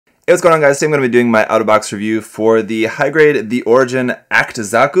Hey, what's going on, guys? Today I'm going to be doing my out-of-box review for the high-grade The Origin Act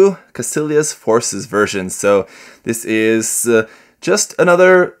Zaku Kycilia's Forces version. So this is just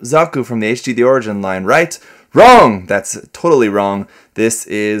another Zaku from the HD The Origin line, right? Wrong! That's totally wrong. This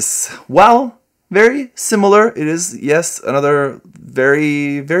is, well, very similar. It is, yes, another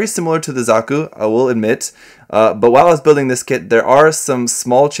very similar to the Zaku, I will admit. But while I was building this kit, there are some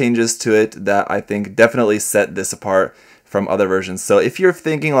small changes to it that I think definitely set this apart from other versions. So if you're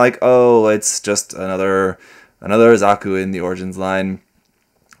thinking like, oh, it's just another Zaku in the Origins line,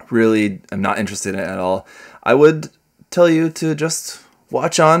 really I'm not interested in it at all, I would tell you to just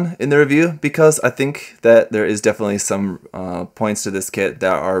watch on in the review, because I think that there is definitely some points to this kit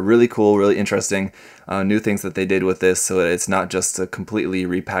that are really cool, really interesting, new things that they did with this, so that it's not just a completely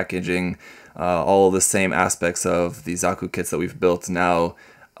repackaging all the same aspects of the Zaku kits that we've built now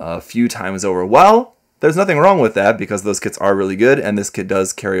a few times over. Well, there's nothing wrong with that, because those kits are really good, and this kit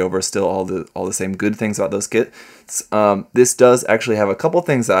does carry over still all the same good things about those kits. This does actually have a couple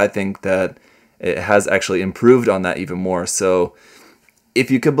things that I think that it has actually improved on that even more. So if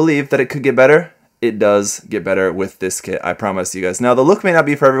you could believe that it could get better, it does get better with this kit, I promise you guys. Now, the look may not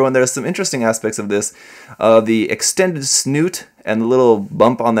be for everyone. There's some interesting aspects of this. The extended snoot and the little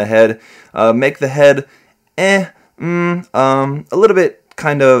bump on the head make the head a little bit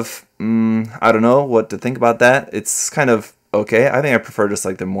kind of, I don't know what to think about that. It's kind of okay. I think I prefer just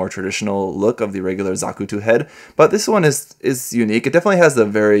like the more traditional look of the regular Zaku 2 head, but this one is unique. It definitely has a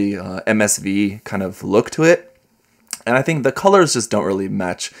very MSV kind of look to it, and I think the colors just don't really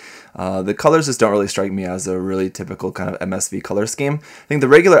match. The colors just don't really strike me as a really typical kind of MSV color scheme. I think the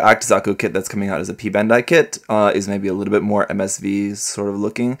regular Act Zaku kit that's coming out as a P-Bandai kit is maybe a little bit more MSV sort of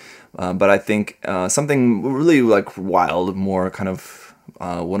looking, but I think something really like wild, more kind of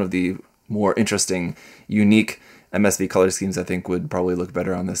one of the more interesting, unique MSV color schemes I think would probably look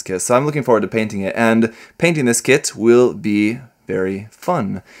better on this kit. So I'm looking forward to painting it, and painting this kit will be very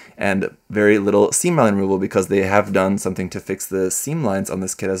fun and very little seam line removal, because they have done something to fix the seam lines on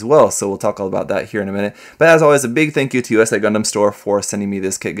this kit as well. So we'll talk all about that here in a minute. But as always, a big thank you to USA Gundam Store for sending me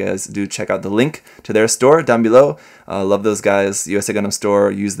this kit, guys. Do check out the link to their store down below. Love those guys. USA Gundam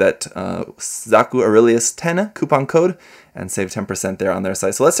Store. Use that ZakuAurelius 10 coupon code and save 10% there on their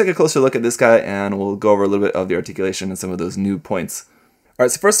site. So let's take a closer look at this guy, and we'll go over a little bit of the articulation and some of those new points.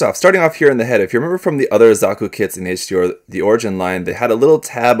 Alright, so first off, starting off here in the head, if you remember from the other Zaku kits in the HD or the Origin line, they had a little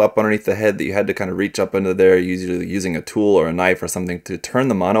tab up underneath the head that you had to kind of reach up under there, usually using a tool or a knife or something to turn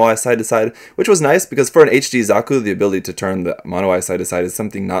the mono eye side to side, which was nice, because for an HD Zaku, the ability to turn the mono eye side to side is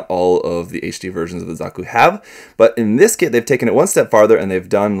something not all of the HD versions of the Zaku have. But in this kit, they've taken it one step farther, and they've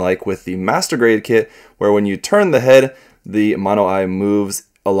done like with the Master Grade kit, where when you turn the head, the mono eye moves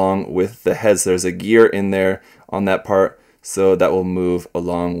along with the head. So there's a gear in there on that part, so that will move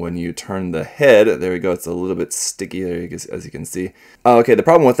along when you turn the head. There we go. It's a little bit sticky there, as you can see. Okay, the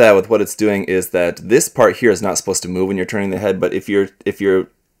problem with that, with what it's doing, is that this part here is not supposed to move when you're turning the head. But if you're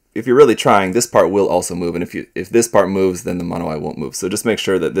really trying, this part will also move. And if this part moves, then the mono eye won't move. So just make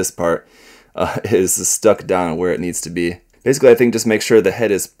sure that this part is stuck down where it needs to be. Basically, I think just make sure the head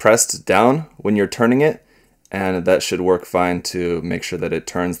is pressed down when you're turning it, and that should work fine to make sure that it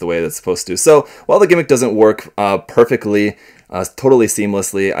turns the way that's supposed to. So while the gimmick doesn't work perfectly, totally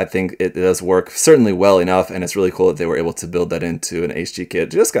seamlessly, I think it does work certainly well enough, and it's really cool that they were able to build that into an HD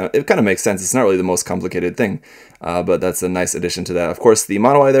kit. It kind of makes sense. It's not really the most complicated thing, but that's a nice addition to that. Of course, the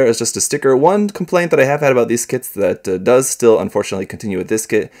mono eye there is just a sticker. One complaint that I have had about these kits that does still unfortunately continue with this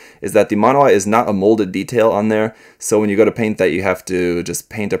kit is that the mono eye is not a molded detail on there. So when you go to paint that, you have to just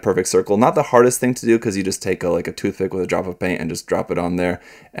paint a perfect circle. Not the hardest thing to do, because you just take like a toothpick with a drop of paint and just drop it on there,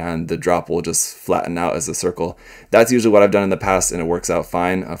 and the drop will just flatten out as a circle. That's usually what I've done in the past, and it works out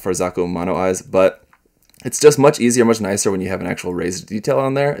fine for Zaku mono eyes, but it's just much easier, much nicer when you have an actual raised detail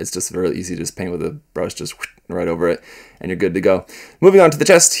on there. It's just very easy to just paint with a brush, just right over it, and you're good to go. Moving on to the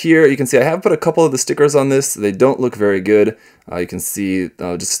chest here, you can see I have put a couple of the stickers on this. They don't look very good. You can see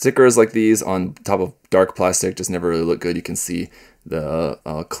just stickers like these on top of dark plastic just never really look good. You can see the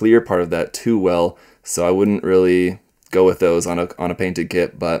clear part of that too well, so I wouldn't really go with those on a painted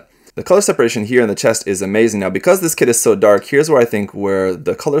kit, but the color separation here in the chest is amazing. Now, because this kit is so dark, here's where I think where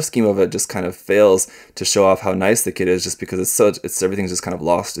the color scheme of it just kind of fails to show off how nice the kit is, just because everything's just kind of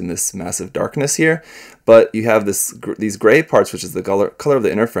lost in this massive darkness here. But you have these gray parts, which is the color of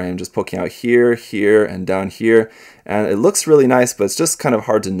the inner frame, just poking out here, here, and down here. And it looks really nice, but it's just kind of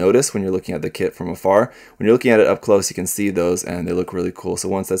hard to notice when you're looking at the kit from afar. When you're looking at it up close, you can see those, and they look really cool. So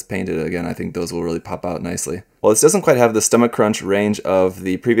once that's painted, again, I think those will really pop out nicely. While this doesn't quite have the stomach crunch range of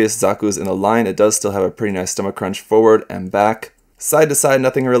the previous Zakus in the line, it does still have a pretty nice stomach crunch forward and back. Side to side,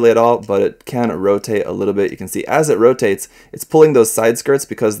 nothing really at all, but it can rotate a little bit. You can see as it rotates, it's pulling those side skirts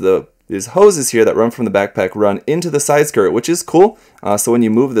because these hoses here that run from the backpack run into the side skirt, which is cool. So when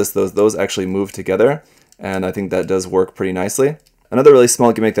you move this, those actually move together, and I think that does work pretty nicely. Another really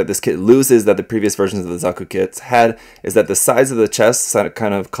small gimmick that this kit loses that the previous versions of the Zaku kits had is that the sides of the chest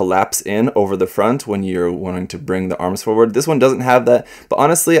kind of collapse in over the front when you're wanting to bring the arms forward. This one doesn't have that, but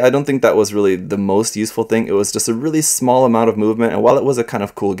honestly, I don't think that was really the most useful thing. It was just a really small amount of movement, and while it was a kind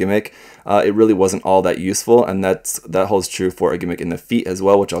of cool gimmick, it really wasn't all that useful, and that holds true for a gimmick in the feet as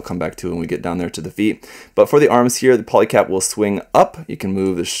well, which I'll come back to when we get down there to the feet. But for the arms here, the polycap will swing up. You can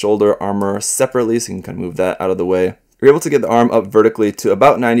move the shoulder armor separately, so you can kind of move that out of the way. You're able to get the arm up vertically to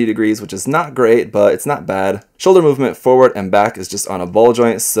about 90 degrees, which is not great, but it's not bad. Shoulder movement forward and back is just on a ball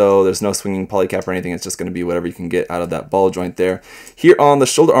joint, so there's no swinging polycap or anything. It's just going to be whatever you can get out of that ball joint there. Here on the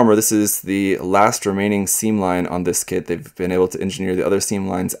shoulder armor, this is the last remaining seam line on this kit. They've been able to engineer the other seam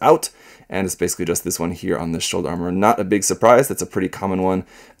lines out, and it's basically just this one here on this shoulder armor. Not a big surprise, that's a pretty common one,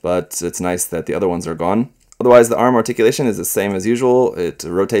 but it's nice that the other ones are gone. Otherwise, the arm articulation is the same as usual. It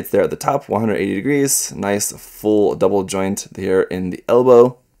rotates there at the top, 180 degrees. Nice full double joint here in the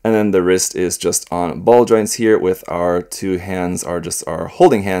elbow. And then the wrist is just on ball joints here with our two hands, are just our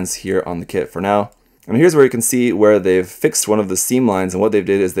holding hands here on the kit for now. And here's where you can see where they've fixed one of the seam lines, and what they've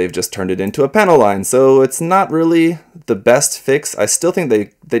did is they've just turned it into a panel line. So it's not really the best fix. I still think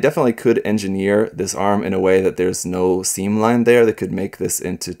they definitely could engineer this arm in a way that there's no seam line there. They could make this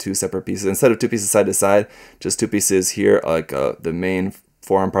into two separate pieces. Instead of two pieces side to side, just two pieces here, like the main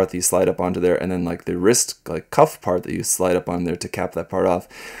forearm part that you slide up onto there, and then like the wrist cuff part that you slide up on there to cap that part off.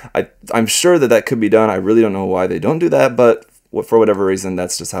 I'm sure that could be done. I really don't know why they don't do that, but for whatever reason,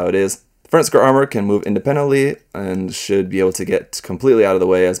 that's just how it is. Front skirt armor can move independently and should be able to get completely out of the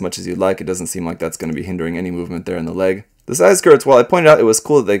way as much as you'd like. It doesn't seem like that's going to be hindering any movement there in the leg. The side skirts, while I pointed out it was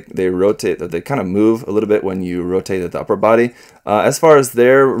cool that they rotate, that they kind of move a little bit when you rotate at the upper body. As far as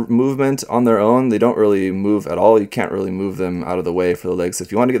their movement on their own, they don't really move at all. You can't really move them out of the way for the legs. So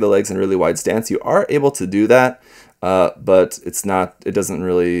if you want to get the legs in a really wide stance, you are able to do that, but it doesn't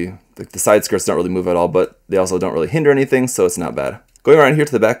really, the side skirts don't really move at all, but they also don't really hinder anything, so it's not bad. Going around here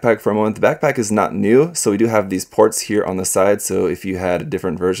to the backpack for a moment, the backpack is not new, so we do have these ports here on the side, so if you had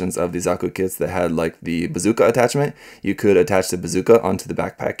different versions of the Zaku kits that had like the bazooka attachment, you could attach the bazooka onto the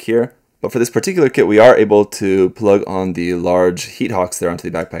backpack here. But for this particular kit, we are able to plug on the large heat hawks there onto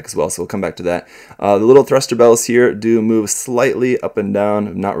the backpack as well, so we'll come back to that. The little thruster bells here do move slightly up and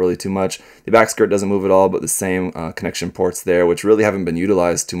down, not really too much. The back skirt doesn't move at all, but the same connection ports there, which really haven't been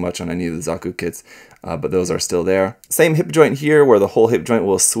utilized too much on any of the Zaku kits, but those are still there. Same hip joint here, where the whole hip joint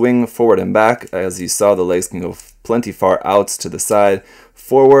will swing forward and back. As you saw, the legs can go plenty far out to the side.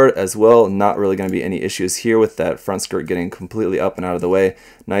 Forward as well, not really going to be any issues here with that front skirt getting completely up and out of the way.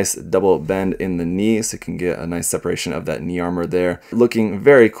 Nice double bend in the knee, so you can get a nice separation of that knee armor there. Looking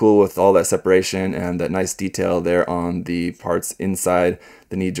very cool with all that separation and that nice detail there on the parts inside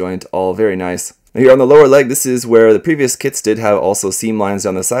the knee joint, all very nice. Here on the lower leg, this is where the previous kits did have also seam lines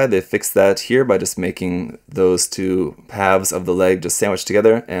down the side. They fixed that here by just making those two halves of the leg just sandwiched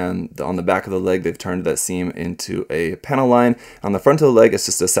together, and on the back of the leg they've turned that seam into a panel line. On the front of the leg, it's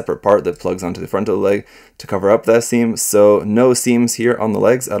just a separate part that plugs onto the front of the leg to cover up that seam, so no seams here on the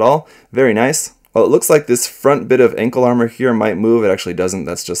legs at all. Very nice. Well, it looks like this front bit of ankle armor here might move. It actually doesn't.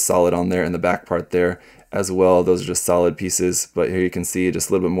 That's just solid on there, and the back part there as well. Those are just solid pieces, but here you can see just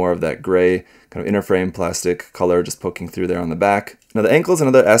a little bit more of that gray kind of inner frame plastic color just poking through there on the back. Now the ankle is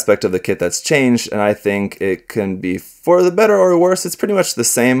another aspect of the kit that's changed, and I think it can be for the better or worse. It's pretty much the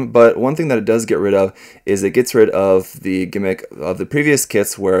same, but one thing that it does get rid of is it gets rid of the gimmick of the previous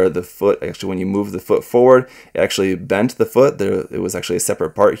kits where the foot, actually when you move the foot forward, it actually bent the foot. It was actually a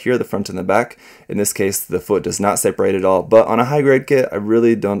separate part here, the front and the back. In this case, the foot does not separate at all, but on a high grade kit, I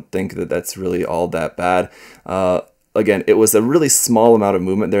really don't think that that's really all that bad. Again, it was a really small amount of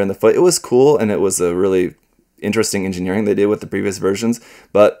movement there in the foot. It was cool, and it was a really interesting engineering they did with the previous versions,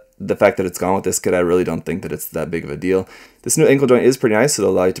 but the fact that it's gone with this kit, I really don't think that it's that big of a deal. This new ankle joint is pretty nice.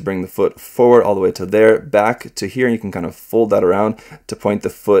 It'll allow you to bring the foot forward all the way to there, back to here, and you can kind of fold that around to point the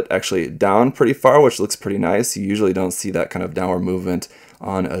foot actually down pretty far, which looks pretty nice. You usually don't see that kind of downward movement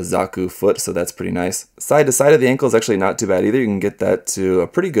on a Zaku foot, so that's pretty nice. Side to side of the ankle is actually not too bad either. You can get that to a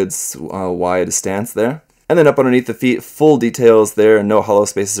pretty good wide stance there. And then up underneath the feet, full details there, no hollow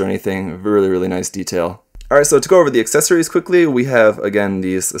spaces or anything. Really, really nice detail. Alright, so to go over the accessories quickly, we have, again,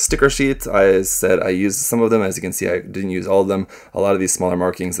 these sticker sheets. I said I used some of them. As you can see, I didn't use all of them. A lot of these smaller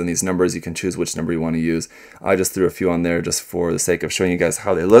markings and these numbers, you can choose which number you want to use. I just threw a few on there just for the sake of showing you guys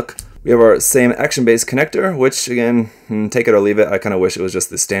how they look. We have our same action-based connector, which, again, take it or leave it. I kind of wish it was just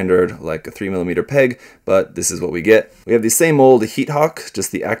the standard, like a 3mm peg, but this is what we get. We have the same old heat hawk,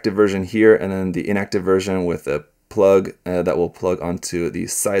 just the active version here, and then the inactive version with a plug that will plug onto the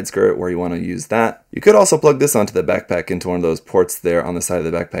side skirt where you want to use that. You could also plug this onto the backpack into one of those ports there on the side of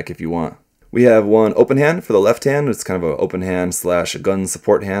the backpack if you want. We have one open hand for the left hand. It's kind of an open hand slash gun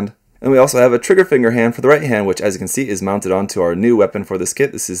support hand. And we also have a trigger finger hand for the right hand, which, as you can see, is mounted onto our new weapon for this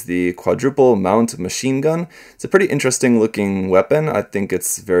kit. This is the quadruple mount machine gun. It's a pretty interesting looking weapon. I think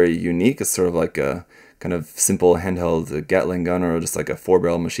it's very unique. It's sort of like a kind of simple handheld Gatling gun, or just like a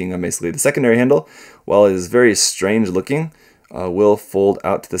 4-barrel machine gun basically. The secondary handle, while it is very strange looking, will fold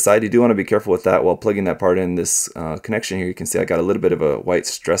out to the side. You do want to be careful with that while plugging that part in. This connection here, you can see I got a little bit of a white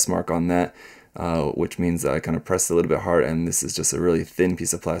stress mark on that, which means I kind of pressed a little bit hard, and this is just a really thin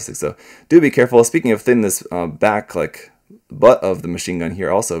piece of plastic, so do be careful. Speaking of thin, this back, like butt of the machine gun here,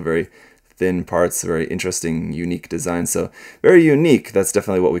 also very thin parts, very interesting, unique design. So very unique. That's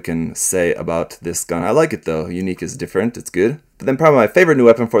definitely what we can say about this gun. I like it though. Unique is different. It's good. But then probably my favorite new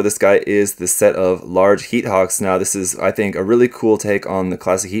weapon for this guy is the set of large heat hawks. Now this is, I think, a really cool take on the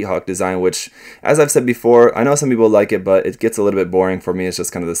classic heat hawk design, which, as I've said before, I know some people like it, but it gets a little bit boring for me. It's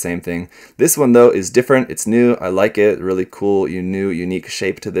just kind of the same thing. This one though is different. It's new. I like it. Really cool, new, unique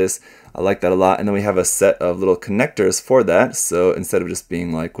shape to this. I like that a lot. And then we have a set of little connectors for that. So instead of just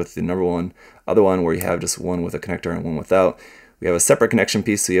being like with the other one where you have just one with a connector and one without, we have a separate connection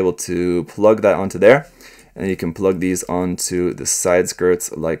piece, so you're able to plug that onto there. And you can plug these onto the side skirts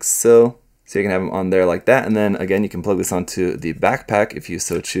like so. So you can have them on there like that. And then again, you can plug this onto the backpack if you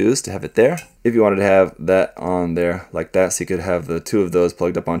so choose to have it there. If you wanted to have that on there like that, so you could have the two of those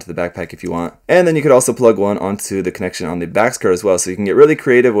plugged up onto the backpack if you want. And then you could also plug one onto the connection on the back skirt as well. So you can get really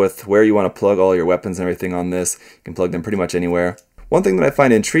creative with where you want to plug all your weapons and everything on this. You can plug them pretty much anywhere. One thing that I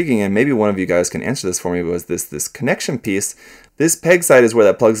find intriguing, and maybe one of you guys can answer this for me, was this connection piece. This peg side is where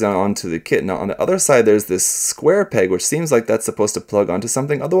that plugs down onto the kit. Now on the other side there's this square peg, which seems like that's supposed to plug onto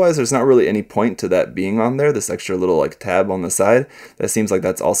something. Otherwise there's not really any point to that being on there, this extra little like tab on the side. That seems like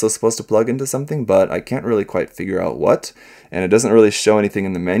that's also supposed to plug into something, but I can't really quite figure out what. And it doesn't really show anything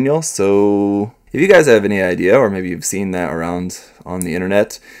in the manual, so if you guys have any idea, or maybe you've seen that around on the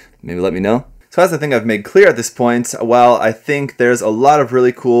internet, maybe let me know. So that's the thing I've made clear at this point. While I think there's a lot of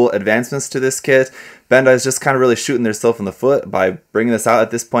really cool advancements to this kit, Bandai's just kind of really shooting themselves in the foot by bringing this out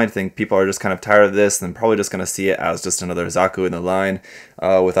at this point. I think people are just kind of tired of this and probably just going to see it as just another Zaku in the line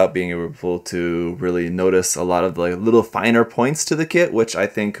without being able to really notice a lot of the little finer points to the kit, which I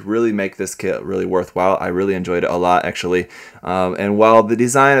think really make this kit really worthwhile. I really enjoyed it a lot, actually. And while the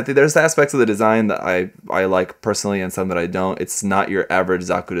design, I think there's aspects of the design that I like personally and some that I don't. It's not your average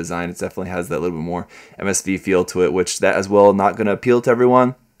Zaku design. It definitely has that little bit more MSV feel to it, which that as well not going to appeal to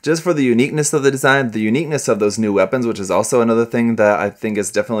everyone. Just for the uniqueness of the design, the uniqueness of those new weapons, which is also another thing that I think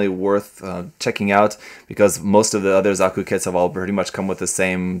is definitely worth checking out, because most of the other Zaku kits have all pretty much come with the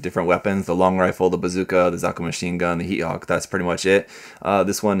same different weapons: the long rifle, the bazooka, the Zaku machine gun, the heat hawk. That's pretty much it.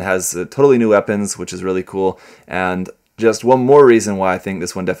 This one has totally new weapons, which is really cool, and just one more reason why I think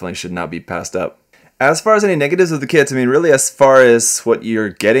this one definitely should not be passed up. As far as any negatives of the kit, I mean, really, as far as what you're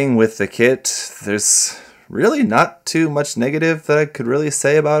getting with the kit, there's really not too much negative that I could really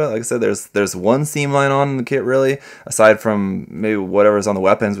say about it. Like I said, there's one seam line on the kit, really, aside from maybe whatever's on the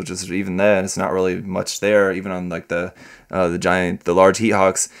weapons, which is even then it's not really much there. Even on like the large heat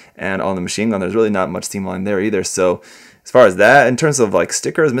hawks and on the machine gun, there's really not much seam line there either. So as far as that, in terms of like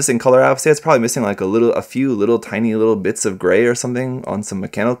stickers, missing color, I would say it's probably missing like a few little tiny little bits of gray or something on some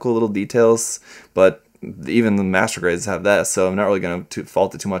mechanical little details, but even the master grades have that, so I'm not really going to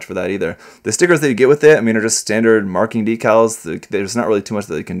fault it too much for that either. The stickers that you get with it, I mean, are just standard marking decals. There's not really too much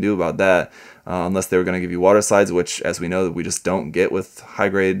that they can do about that, unless they were going to give you water slides, which, as we know, we just don't get with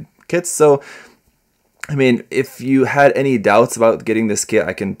high-grade kits. So, I mean, if you had any doubts about getting this kit,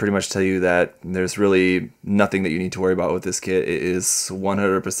 I can pretty much tell you that there's really nothing that you need to worry about with this kit. It is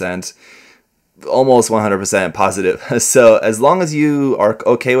 100%, almost 100% positive. So as long as you are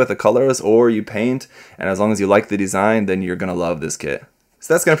okay with the colors or you paint, and as long as you like the design, then you're gonna love this kit.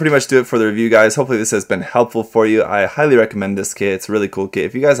 So that's gonna pretty much do it for the review, guys. Hopefully this has been helpful for you. I highly recommend this kit. It's a really cool kit.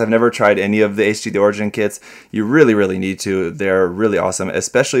 If you guys have never tried any of the HD The Origin kits, you really need to. They're really awesome,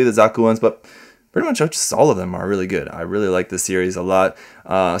 especially the Zaku ones, but pretty much just all of them are really good. I really like this series a lot.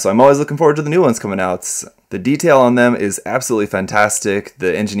 So I'm always looking forward to the new ones coming out. The detail on them is absolutely fantastic.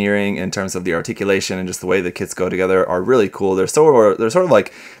 The engineering in terms of the articulation and just the way the kits go together are really cool. They're sort of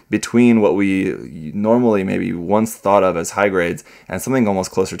like between what we normally maybe once thought of as high grades and something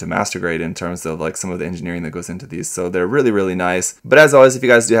almost closer to master grade in terms of like some of the engineering that goes into these. So they're really, really nice. But as always, if you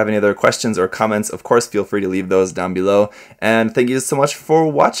guys do have any other questions or comments, of course, feel free to leave those down below. And thank you so much for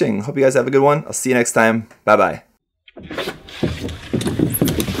watching. Hope you guys have a good one. I'll see you next time. Bye-bye.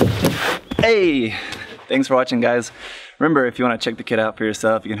 Hey! Thanks for watching, guys. Remember, if you want to check the kit out for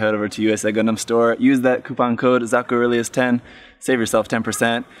yourself, you can head over to USA Gundam Store. Use that coupon code ZakuAurelius10. Save yourself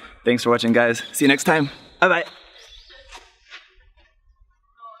 10%. Thanks for watching, guys. See you next time. Bye-bye.